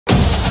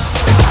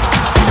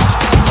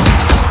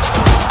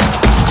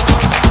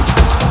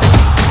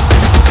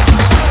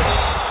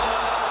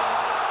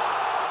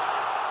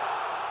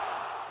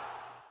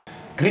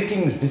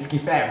Greetings, Diski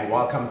fam.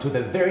 Welcome to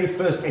the very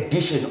first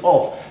edition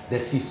of the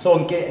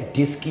Sisonke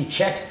Diski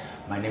Chat.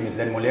 My name is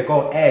Len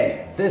Moleko,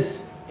 and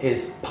this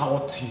is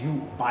powered to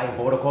you by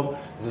Vodacom.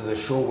 This is a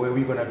show where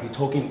we're going to be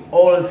talking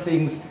all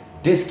things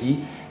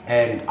Diski,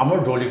 and I'm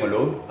not rolling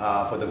alone.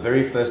 For the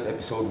very first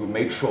episode, we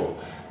made sure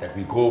that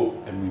we go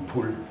and we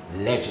pull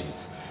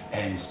legends.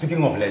 And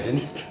speaking of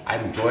legends,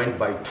 I'm joined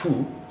by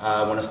two.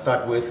 I want to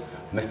start with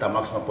Mr.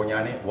 Max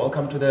Maponyane.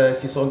 Welcome to the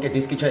Sisonke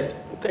Diski Chat.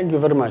 Thank you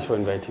very much for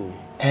inviting me.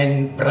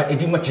 And Bra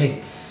Eddie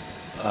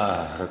Machets.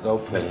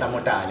 Mr.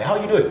 Motale, how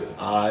are you doing?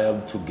 I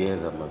am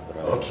together, my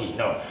brother. Okay,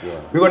 no.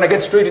 Yeah. We're going to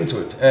get straight into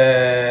it.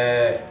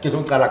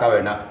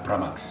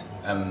 Bramax.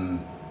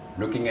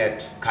 Looking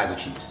at Kaizer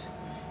Chiefs.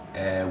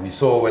 We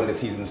saw when the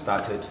season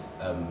started,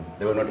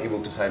 they were not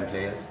able to sign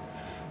players.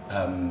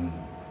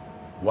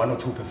 One or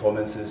two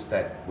performances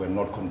that were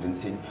not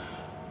convincing.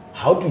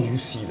 How do you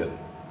see them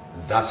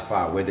thus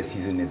far, where the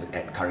season is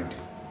at currently?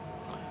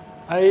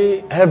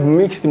 I have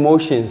mixed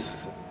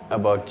emotions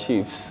about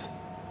Chiefs.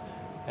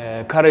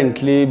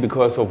 Currently,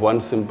 because of one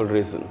simple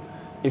reason.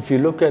 If you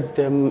look at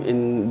them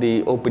in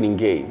the opening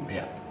game,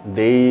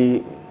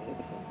 they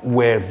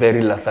were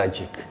very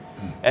lethargic.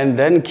 And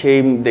then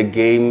came the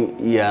game,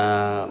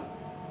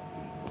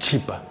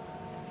 cheaper.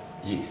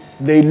 Yes.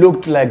 They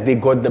looked like they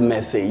got the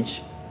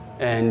message,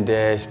 and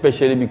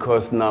especially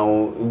because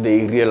now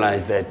they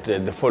realize that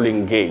the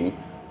following game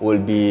will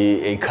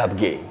be a cup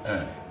game.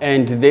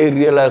 And they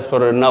realized,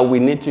 now we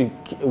need to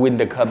win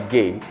the cup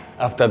game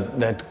after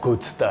that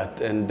good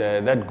start. And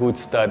that good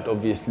start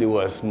obviously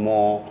was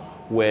more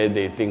where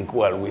they think,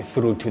 well, we're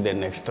through to the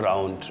next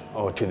round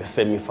or to the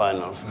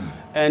semi-finals.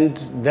 And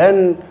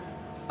then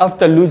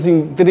after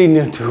losing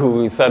 3-0 to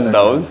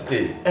Sundowns,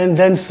 and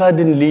then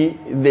suddenly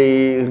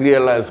they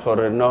realized,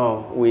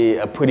 no, we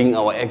are putting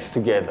our acts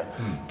together.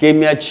 Gave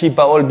me a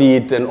cheaper,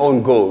 albeit an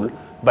own goal,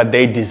 but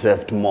they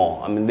deserved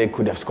more. I mean, they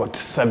could have scored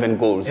 7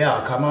 goals.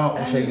 Yeah, Kama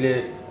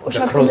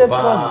the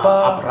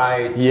crossbar,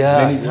 upright,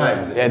 many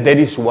times. Yeah, that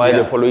is why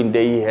the following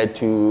day he had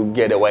to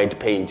get a white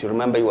paint. You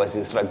remember he was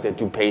instructed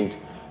to paint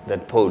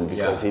that pole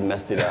because he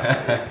messed it up.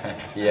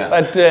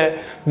 But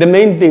the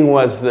main thing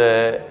was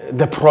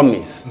the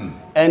promise.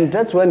 And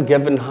that's when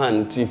Gavin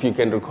Hunt, if you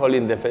can recall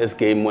in the first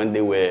game when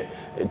they were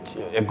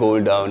a goal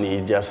down,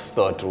 he just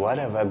thought, what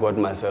have I got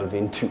myself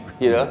into,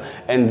 you know?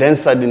 And then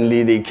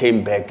suddenly they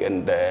came back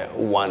and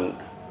won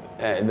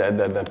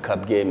that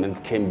cup game and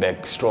came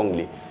back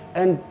strongly.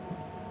 And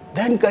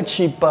then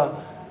Kachipa,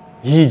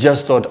 he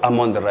just thought, I'm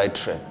on the right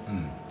track.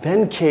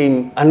 Then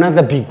came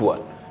another big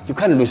one. You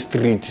can't lose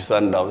 3 to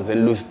Sundowns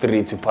and lose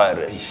 3 to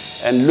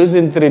Pirates. And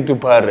losing 3 to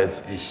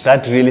Pirates,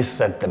 that really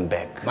set them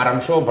back. But I'm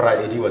sure Bra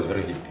Eddie was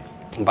very happy.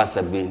 Must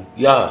have been.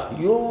 Yeah,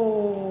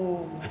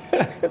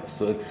 I'm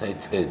so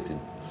excited,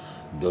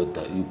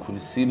 daughter. You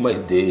could see my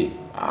day.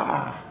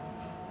 About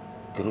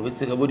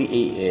the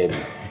AM.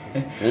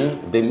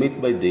 They made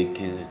my day,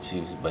 Kaizer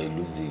Chiefs, by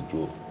losing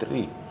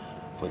 3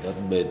 for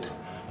that bet.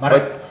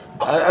 But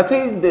I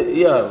think,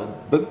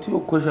 back to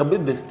your question, I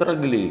mean, they're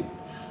struggling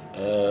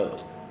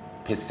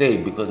per se,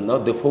 because now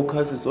the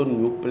focus is on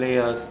new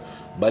players,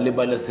 and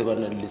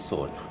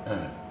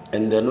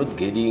they're not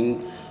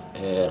getting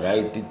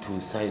right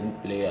to sign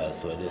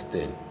players, you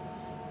understand?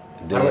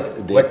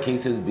 Their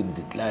case has been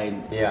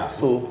declined.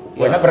 So,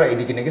 when I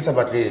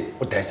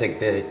dissect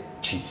the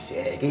Chiefs,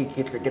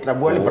 get la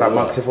boy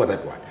Bramax for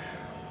that one.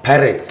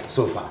 Pirates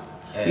so far.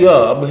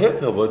 I'm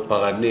happy about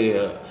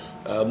Pagane.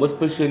 Most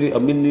especially, I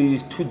mean,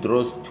 it's 2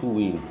 draws, 2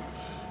 wins.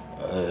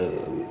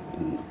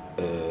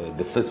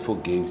 The first 4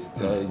 games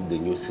in the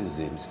new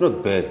season. It's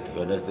not bad,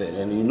 you understand?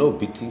 And you know,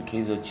 beating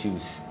Kaizer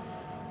Chiefs.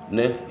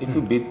 If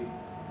you beat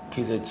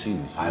Kaizer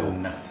Chiefs,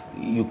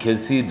 you can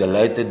see the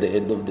light at the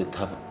end of the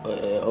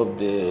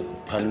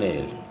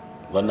tunnel.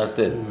 You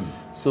understand?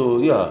 So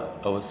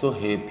I was so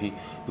happy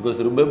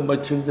because remember,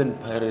 Chiefs and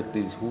Pirates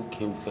is who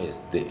came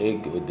first, the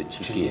egg or the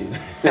chicken.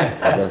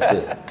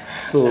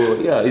 So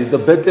it's the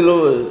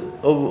battle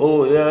of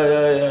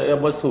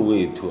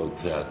Masowe to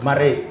attack.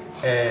 Mare,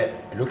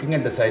 looking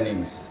at the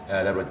signings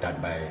that were done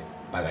by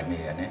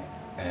Pagane,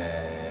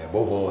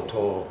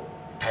 Bohoto,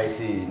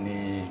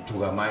 Tyson,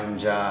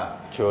 Chugamanja,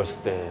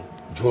 Joste,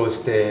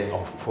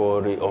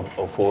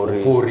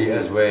 Ofori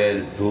as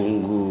well,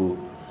 Zungu.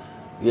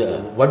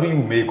 What do you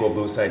make of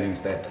those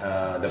signings that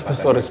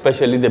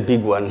especially the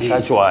big one,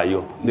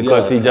 Shachwayo,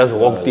 because he just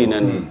walked in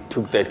and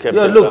took that captain.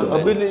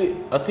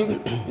 I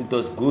think it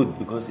was good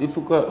because if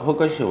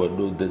Hokashewa,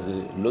 there's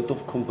a lot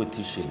of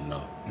competition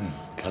now.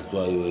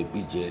 Shachwayo,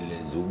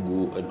 PJL,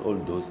 Zungu, and all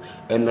those.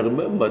 And I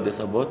remember there's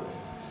about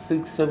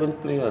 6-7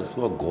 players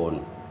who are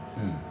gone.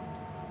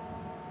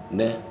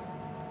 They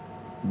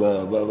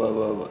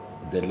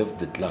left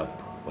the club.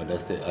 I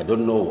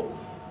don't know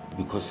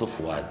because of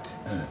what.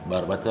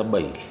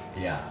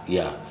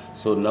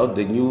 So now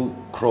the new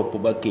crop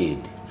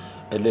again.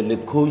 And then the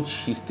coach,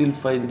 he's still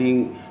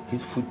finding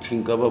his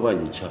footing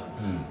into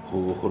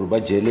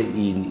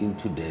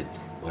that.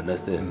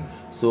 Understand?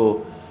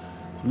 So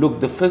look,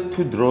 the first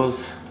 2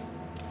 draws,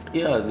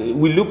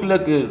 we look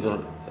like a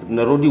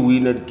Narodi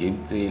win at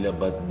game tailor,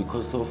 but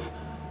because of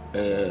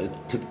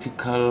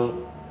tactical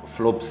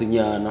flops in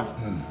Yana,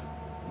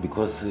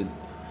 because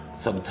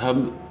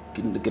sometimes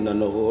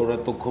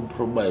to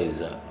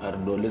compromise,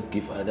 let's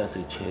give others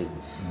a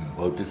chance.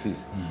 Or this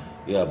is,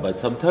 yeah. But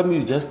sometimes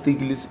you just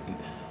think,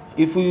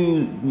 if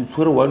you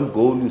score one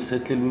goal, you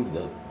settle with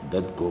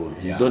that goal.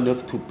 Yeah. You don't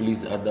have to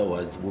please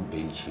otherwise who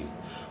bench you.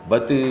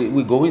 But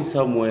we're going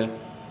somewhere,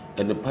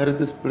 and the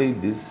Pirates play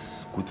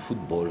this good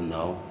football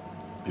now.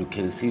 You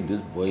can see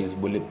these boys,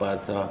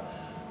 Bolepata,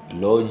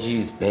 Logi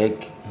is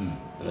back.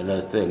 You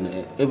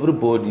understand?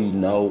 Everybody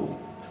now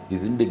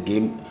is in the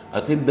game.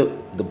 I think the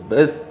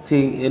best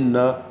thing in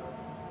at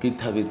the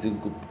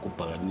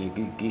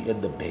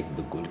back,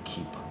 the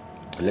goalkeeper.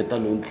 Let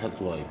alone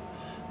that's why.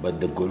 But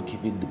the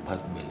goalkeeping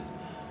department,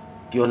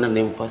 you want to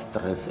name first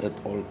stress at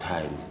all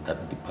time,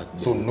 that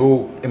department. So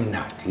no, I'm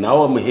not.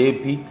 Now I'm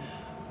happy.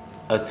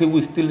 I think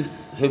we're still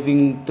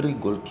having 3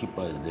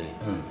 goalkeepers there.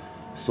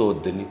 So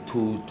they need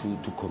to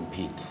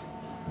compete.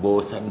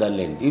 Both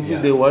Sunderland.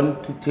 If they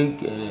want to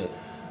take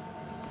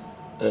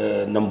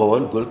number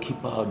 1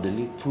 goalkeeper out, they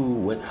need to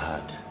work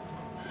hard.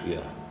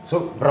 Yeah.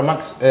 So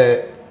Bramax,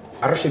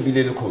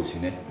 Arashebile Lukosi,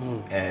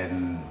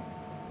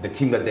 the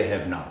team that they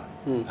have now,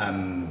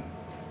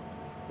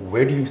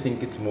 where do you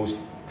think it's most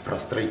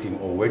frustrating,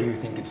 or where do you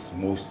think it's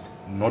most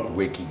not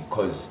working?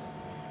 Because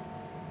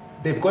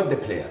they've got the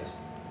players.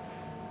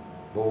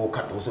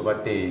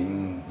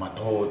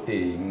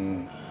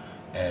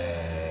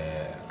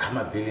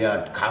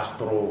 Kamabiliad,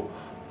 Castro,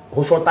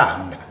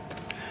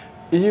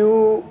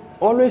 you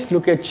always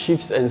look at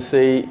Chiefs and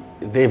say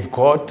they've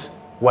got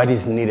what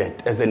is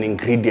needed as an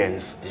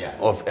ingredients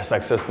of a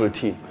successful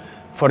team.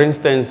 For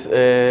instance,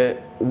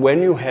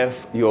 when you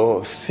have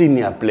your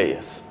senior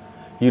players,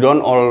 you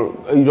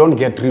don't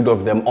get rid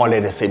of them all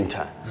at the same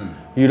time.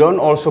 You don't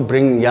also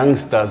bring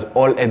youngsters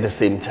all at the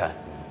same time.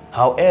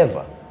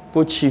 However,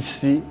 for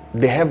Chiefs,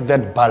 they have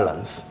that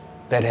balance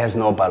that has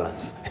no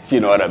balance, if you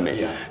know what I mean.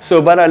 Yeah.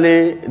 So,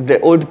 Barale, the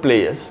old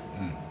players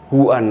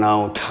who are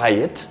now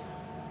tired,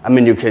 I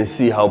mean, you can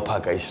see how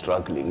Parker is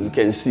struggling. You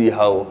can see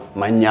how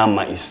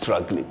Manyama is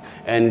struggling.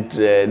 And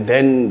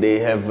then they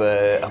have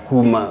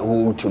Akuma,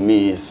 who to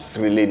me is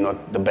really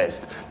not the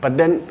best. But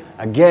then,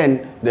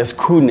 again, there's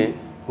Kune,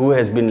 who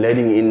has been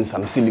letting in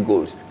some silly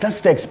goals.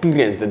 That's the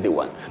experience that they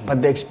want.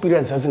 But the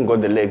experience hasn't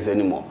got the legs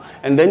anymore.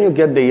 And then you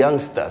get the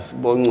youngsters,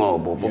 Bo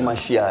Ngobo, Bo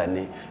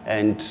Mashiane,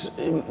 and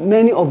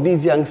many of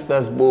these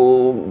youngsters,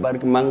 Bo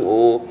Barkmang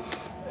or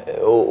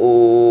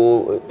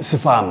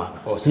Sifama,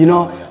 you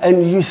know,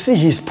 and you see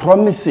he's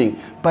promising.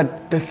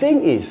 But the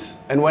thing is,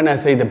 and when I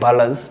say the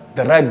balance,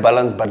 the right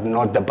balance, but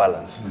not the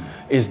balance,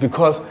 is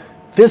because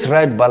this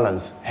right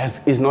balance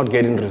is not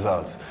getting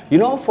results. You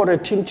know, for a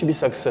team to be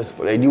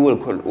successful, and you will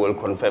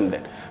confirm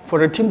that,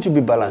 for a team to be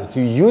balanced,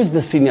 you use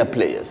the senior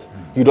players.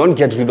 You don't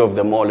get rid of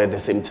them all at the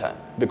same time,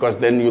 because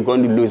then you're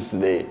going to lose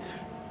the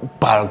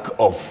bulk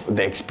of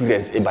the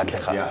experience.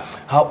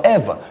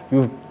 However,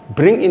 you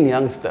bring in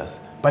youngsters,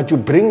 but you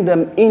bring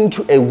them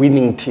into a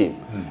winning team.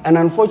 And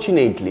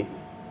unfortunately,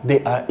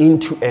 they are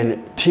into a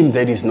team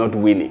that is not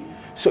winning.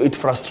 So it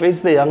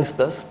frustrates the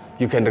youngsters.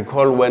 You can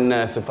recall when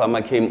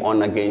Sefama came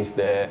on against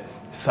the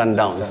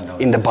Sundowns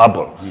in the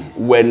bubble,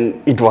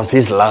 when it was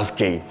his last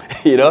game,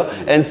 you know,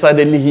 and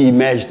suddenly he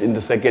emerged in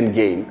the second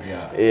game,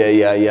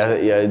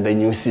 the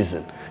new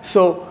season.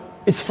 So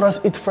it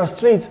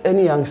frustrates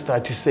any youngster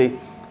to say,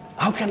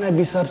 how can I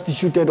be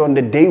substituted on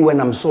the day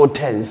when I'm so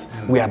tense?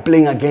 We are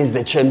playing against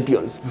the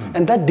champions.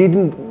 And that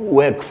didn't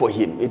work for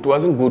him. It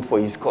wasn't good for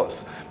his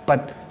cause.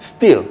 But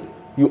still,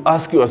 you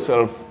ask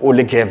yourself,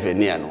 Ole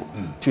Kevin,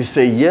 to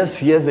say, yes,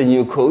 here's a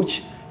new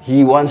coach.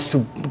 He wants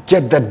to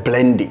get that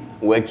blending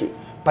working.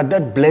 But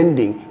that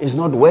blending is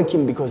not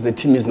working because the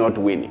team is not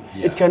winning.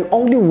 It can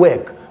only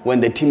work when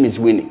the team is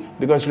winning.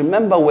 Because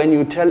remember, when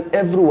you tell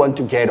everyone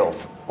to get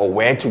off or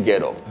where to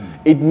get off,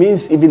 it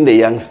means even the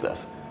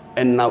youngsters.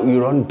 And now you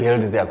don't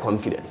build their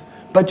confidence.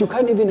 But you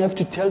can't even have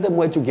to tell them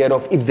where to get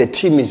off if the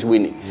team is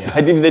winning.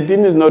 But if the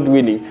team is not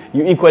winning,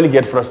 you equally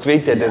get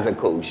frustrated as a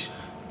coach.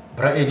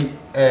 Bra Eddie,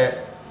 the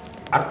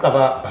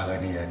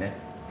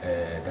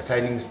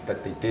signings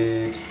that they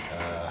did,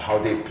 how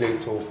they've played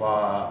so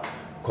far,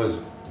 because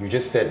you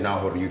just said now,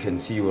 or you can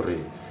see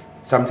already,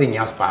 something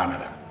else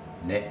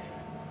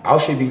How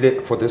should be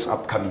for this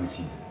upcoming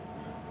season?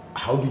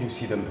 How do you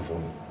see them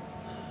performing?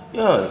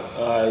 Yeah,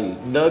 I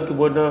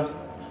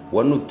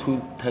one or two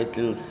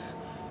titles.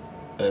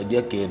 You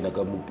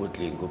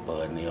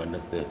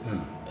understand?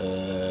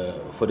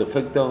 For the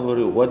fact that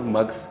what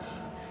marks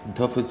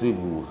the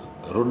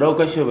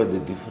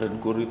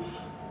different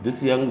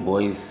these young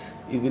boys,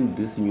 even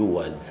these new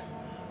ones,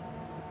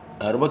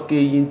 are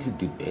getting into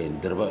deep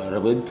end.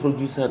 They're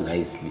introduced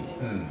nicely,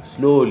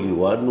 slowly,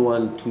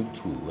 1-1,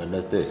 2-2.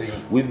 Understand?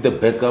 With the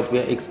backup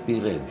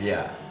experience.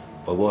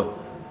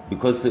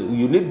 Because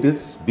you need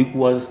these big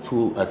ones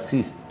to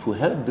assist, to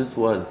help these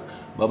ones.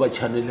 Baba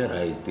channel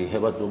right, they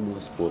have a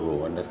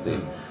sporo,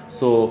 understand?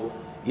 So,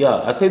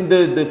 yeah, I think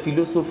the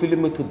philosophy,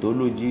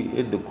 methodology,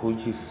 and the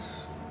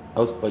coaches,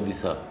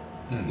 Auspadisa,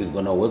 is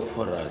going to work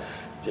for us.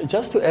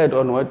 Just to add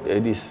on what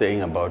Eddie is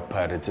saying about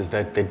Pirates is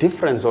that the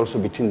difference also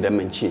between them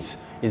and Chiefs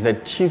is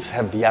that Chiefs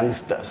have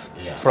youngsters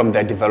from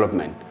their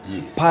development.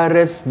 Yes.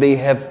 Pirates, they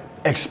have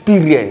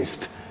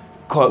experienced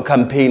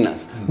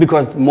campaigners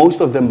because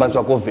most of them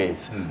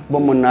vets.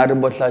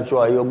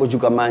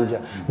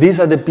 These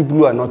are the people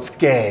who are not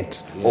scared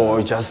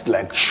or just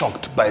like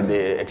shocked by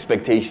the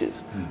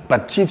expectations.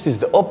 But Chiefs is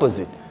the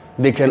opposite.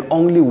 They can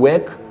only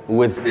work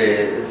with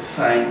the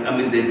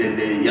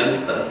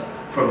youngsters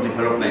from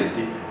development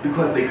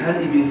because they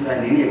can't even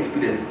sign any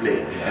experienced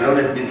player. A lot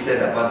has been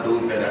said about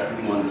those that are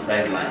sitting on the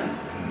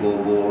sidelines.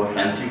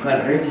 And you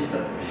can't register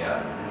them.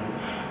 Yeah.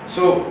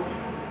 So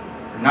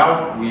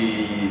now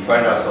we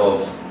find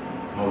ourselves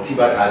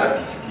Motiba Thala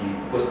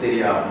Diski,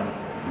 Stadium,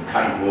 we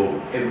can't go,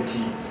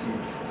 empty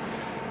seats.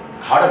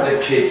 How does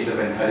that change the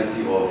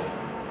mentality of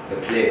the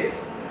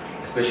players?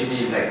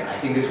 Especially like I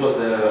think this was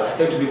I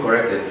stand to be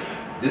corrected.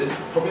 This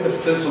is probably the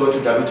first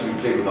Soweto derby to be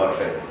played without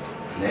fans.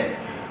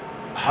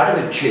 How does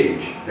it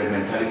change the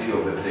mentality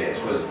of the players?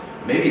 Because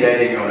maybe that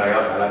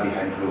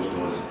behind closed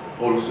doors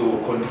also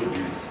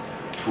contributes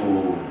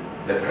to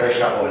the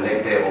pressure or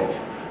lack thereof.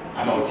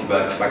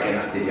 Amautiba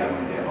Bakena Stadium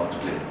when they're about to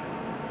play.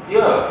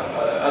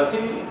 Yeah, I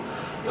think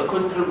you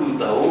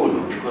contribute a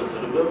whole because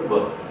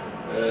remember,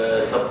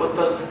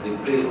 supporters they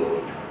play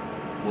role.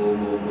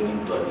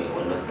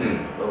 Understand?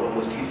 Baba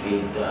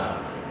motivator,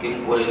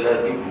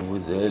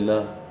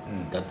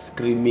 that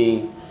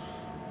screaming,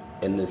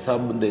 and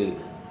some the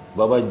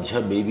Baba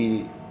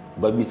baby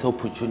Babi's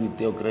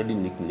opportunity of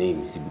creating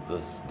nicknames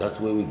because that's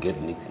where we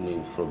get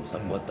nicknames from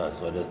supporters.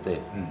 So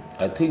understand?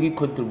 I think it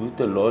contributes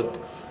a lot,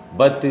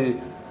 but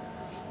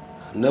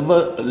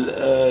never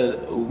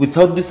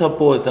without the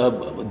support,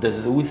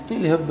 we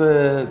still have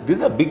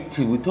these are big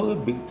teams. We talk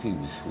about big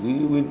teams.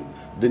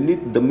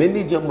 The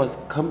manager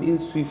must come in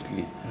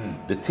swiftly.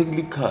 The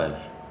technical,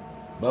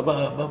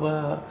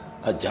 Baba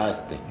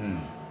adjust.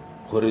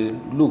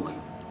 Look,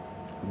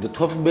 the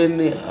 12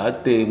 men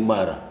at the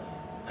Mara.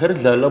 Yeah,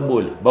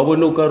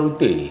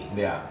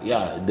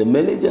 the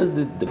managers,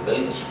 the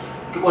bench.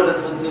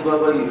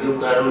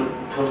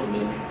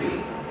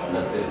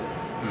 Understand?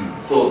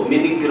 So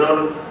meaning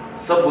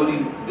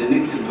somebody they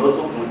need lots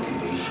of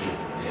motivation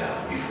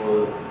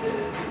before the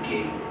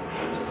game.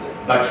 Understand?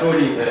 But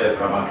surely,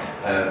 Pramax,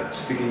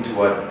 speaking to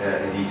what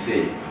Eddie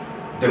said,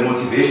 the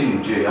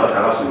motivation to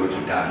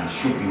derby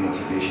should be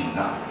motivation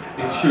enough.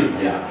 It should,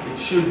 it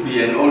should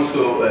be, and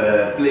also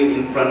playing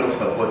in front of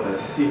supporters.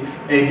 You see,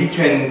 Eddie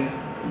can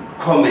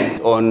comment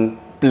on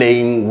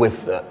playing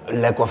with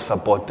lack of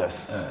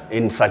supporters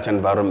in such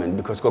environment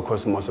because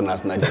most of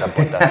us not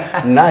supporter.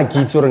 Na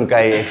explain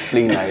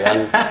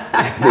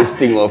this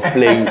thing of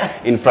playing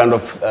in front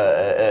of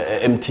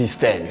empty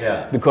stands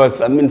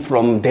because I mean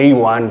from day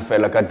one,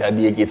 fela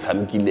kadabi gets the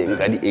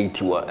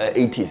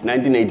 80s,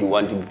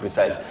 1981 to be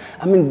precise.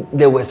 I mean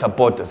there were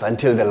supporters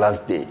until the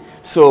last day.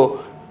 So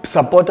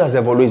supporters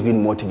have always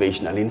been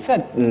motivational. In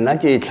fact,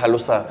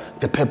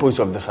 the purpose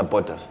of the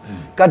supporters.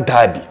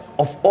 Derby,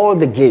 of all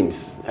the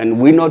games, and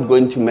we're not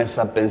going to mess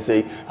up and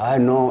say,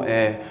 no,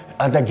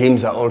 other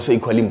games are also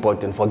equally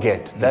important.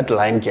 Forget that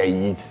line.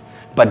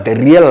 But the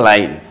real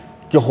line,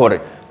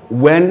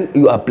 when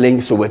you are playing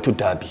Soweto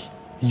derby,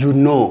 you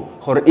know,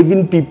 or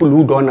even people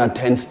who don't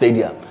attend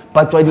stadium,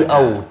 but why the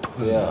out?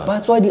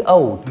 But why the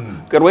out?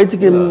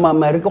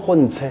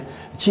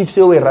 Chiefs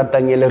we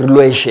ratangele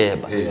relwe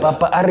sheba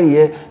papa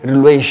ariye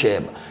relwe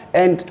sheba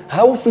and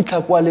how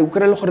fitla kwale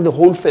ukrele the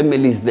whole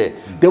family is there.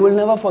 They will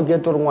never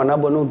forget or ngwana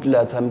bona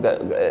utla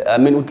tsamka I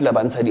mean utla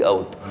bantsadi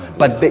out.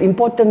 But the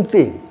important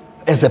thing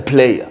as a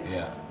player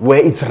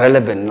where it's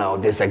relevant now,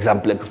 this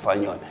example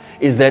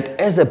is that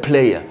as a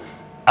player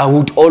I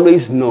would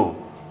always know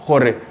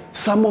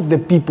some of the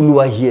people who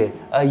are here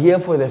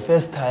for the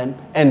first time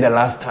and the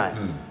last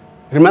time.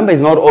 Remember,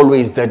 it's not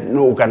always that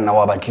no can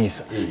now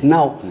abatlisa.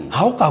 Now,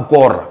 how ka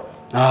kora?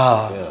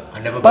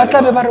 But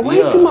why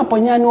it's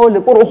maponyane ole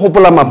kore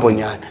gopola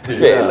maponyane.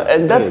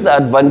 And that's the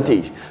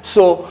advantage.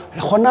 So,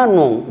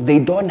 they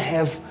don't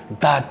have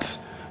that,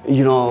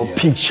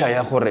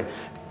 picture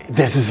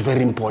this is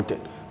very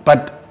important.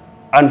 But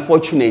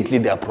unfortunately,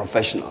 they are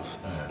professionals.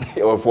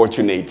 Or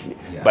fortunately.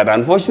 But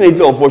unfortunately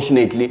or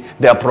fortunately,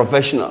 they are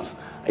professionals.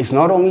 It's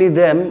not only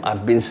them,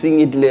 I've been seeing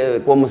it,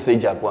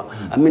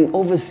 I mean,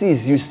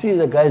 overseas, you see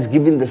the guys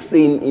giving the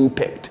same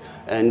impact.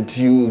 And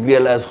you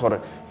realize,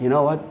 you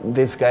know what,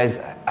 these guys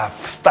are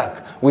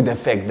stuck with the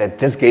fact that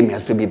this game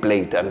has to be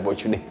played,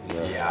 unfortunately.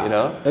 You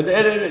know?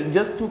 And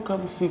just to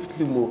come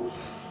swiftly more,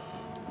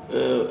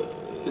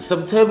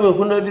 sometimes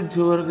when you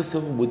to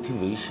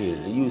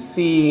self-motivation, you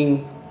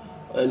seeing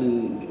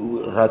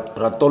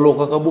ratolo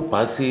kakabu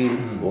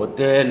passing,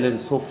 hotel and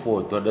so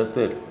forth,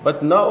 understand?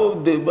 But now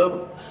I'm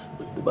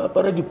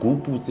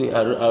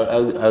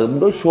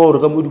not sure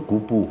about the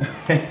Kupu.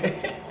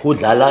 Who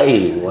Lala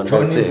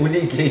John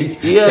Vuli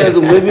Gate. Yeah,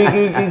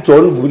 maybe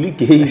John Vuli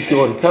Gate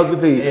or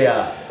something.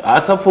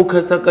 As a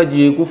focus,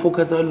 go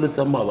focus on the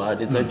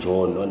Samava, it's a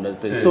John,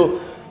 understand? So,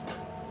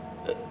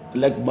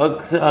 like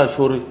Mark said,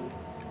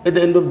 at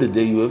the end of the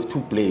day, you have to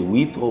play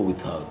with or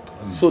without.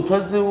 So,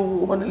 towards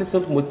the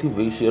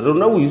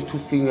self-motivation, we used to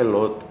sing a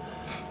lot.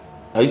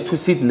 I used to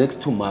sit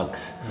next to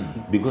Max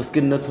because I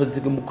not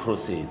to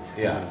cross it.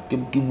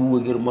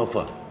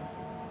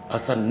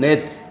 As a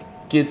net,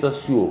 kids are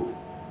sure,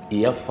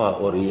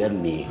 or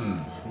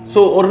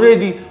so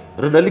already,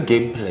 really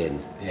game plan.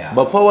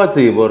 But for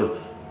whatever,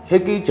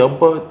 he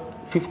jump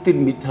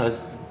 15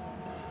 meters,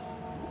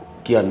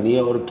 kia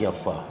near or kia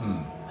far.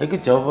 He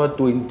jump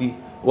 20.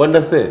 You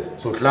understand?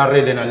 So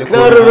Clara then I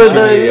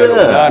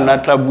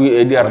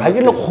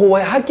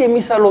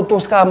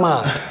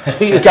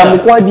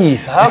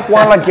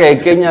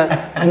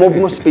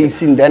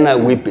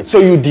so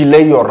you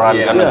delay your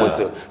run.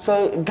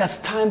 So that's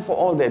time for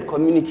all that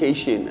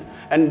communication,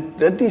 and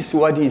that is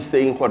what he's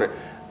saying.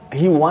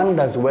 He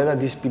wonders whether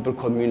these people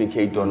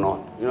communicate or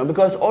not, you know,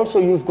 because also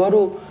you've got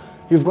to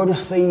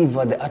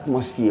savor the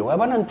atmosphere. Why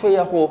want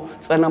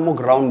to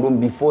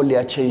ground before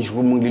they change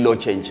room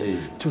change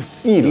to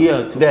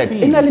feel that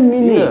in a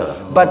meaning.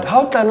 But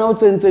how can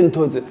out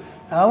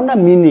how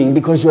meaning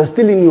because you are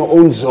still in your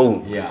own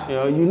zone. You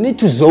know, you need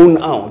to zone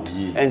out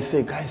and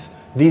say, guys,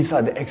 these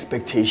are the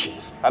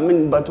expectations. I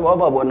mean, but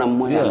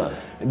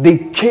they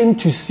came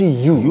to see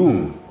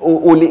you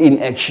only in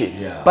action.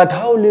 But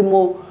how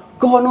more?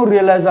 Go on,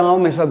 realize how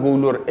much a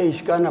goal or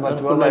expect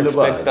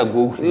a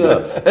goal.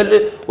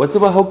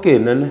 Whatever how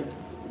can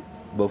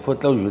but for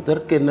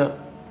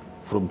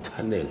from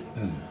channel.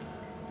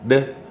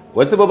 The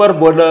whatever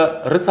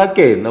barbona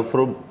resake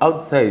from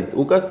outside.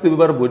 Ukas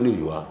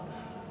barbonijua.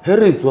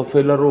 Here is what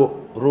fella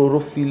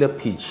feel a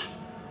pitch.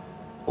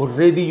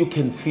 Already you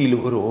can feel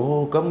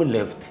oh come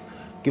left,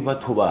 give a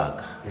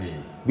tobacco.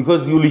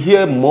 Because you'll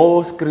hear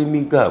more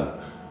screaming come.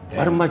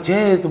 But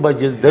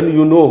then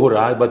you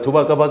know but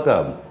tobacco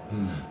come.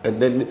 And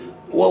then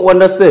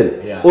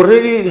understand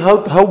already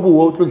how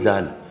to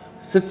done.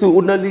 Since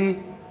only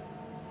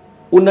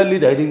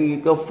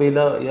dining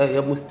fella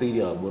ya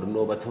stadium or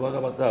no but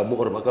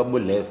or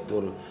left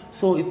or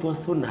so it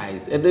was so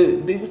nice. And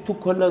they used to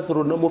call us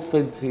no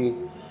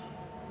fencing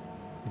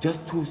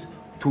just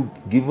to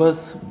give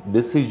us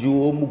message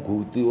or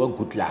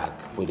good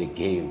luck for the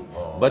game.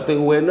 But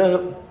when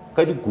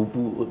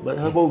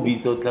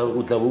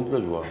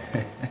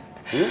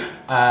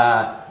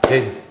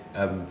James,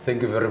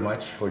 thank you very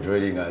much for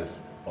joining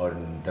us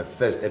on the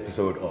first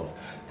episode of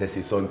the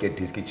Sisonke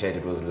Diski Chat.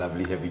 It was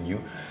lovely having you.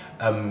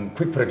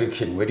 Quick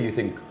prediction, where do you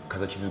think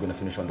Kaizer Chiefs is going to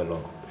finish on the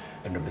log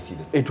end of the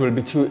season? It will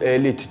be too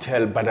early to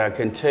tell, but I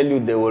can tell you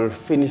they will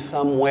finish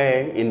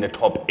somewhere in the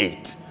top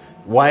 8.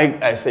 Why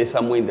I say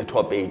somewhere in the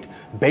top 8?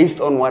 Based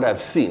on what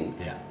I've seen,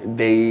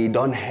 they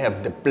don't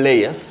have the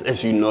players,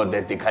 as you know,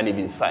 that they can't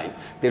even sign.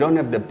 They don't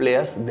have the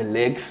players, the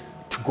legs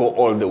to go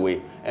all the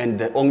way. And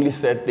the only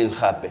sad thing,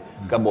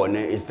 Kabone,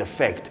 is the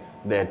fact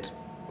that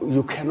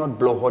you cannot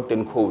blow hot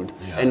and cold.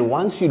 And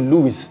once you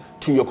lose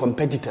to your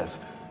competitors,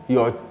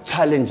 your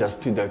challengers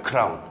to the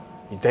crown,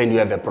 then you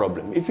have a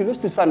problem. If you lose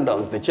to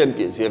Sundowns, the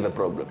champions, you have a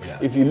problem.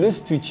 If you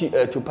lose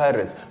to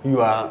Pirates,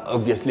 you are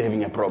obviously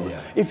having a problem.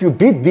 If you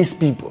beat these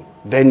people,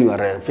 then you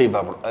are a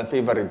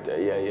favorite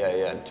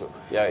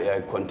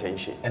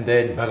contention. And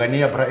then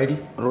Bagania Braedi?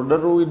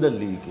 Ronaldo in the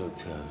league,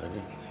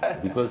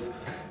 because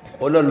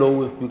all along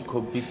we've been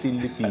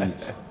competing with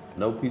Peter.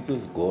 Now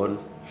Peter's gone.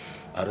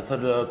 I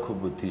started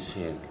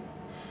competition.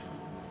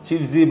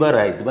 Chiefs are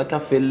right, but I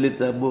feel it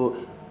more.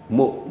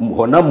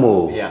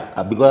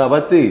 Because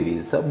I say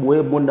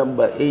somewhere more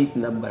number 8,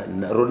 number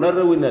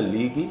Ronaldo win a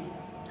league,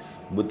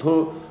 but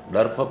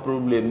Darfa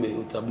problem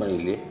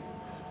utamaile.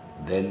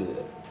 Then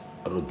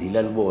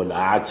Rodilan ball.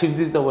 Chiefs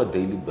is our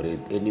daily bread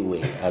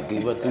anyway. I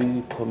give it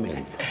to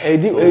comment. I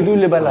do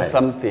level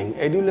something.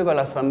 I do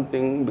level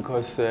something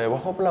because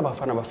Wahopla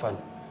Bafana.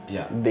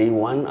 They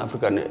won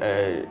African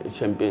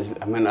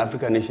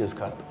African Nations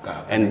Cup,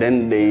 and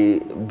then they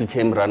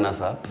became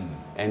runners-up,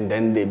 and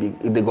then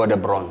they got a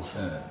bronze.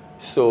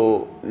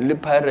 So the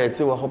Pirates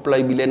were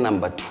hopefully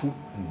number 2,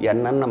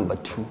 number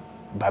 2,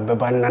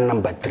 Babana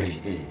number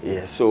 3.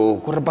 Yeah, so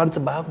Kurban's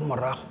back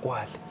Morah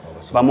Qual,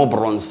 Bamo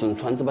Bronson,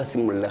 Transba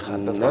Simula.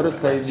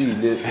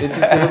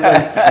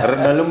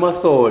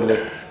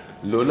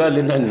 Lola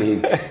Lena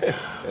needs.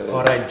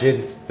 All right,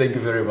 gents, thank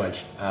you very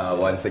much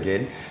once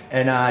again.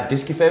 And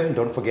Diski FM,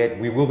 don't forget,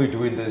 we will be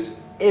doing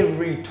this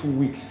every 2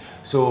 weeks.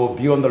 So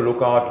be on the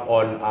lookout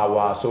on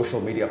our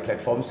social media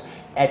platforms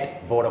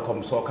at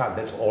Vodacom Soccer.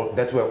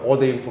 That's where all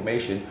the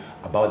information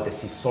about the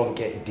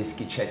Sisonke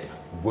Diski Chat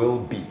will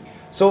be.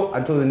 So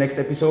until the next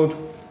episode,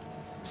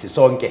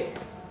 Sisonke.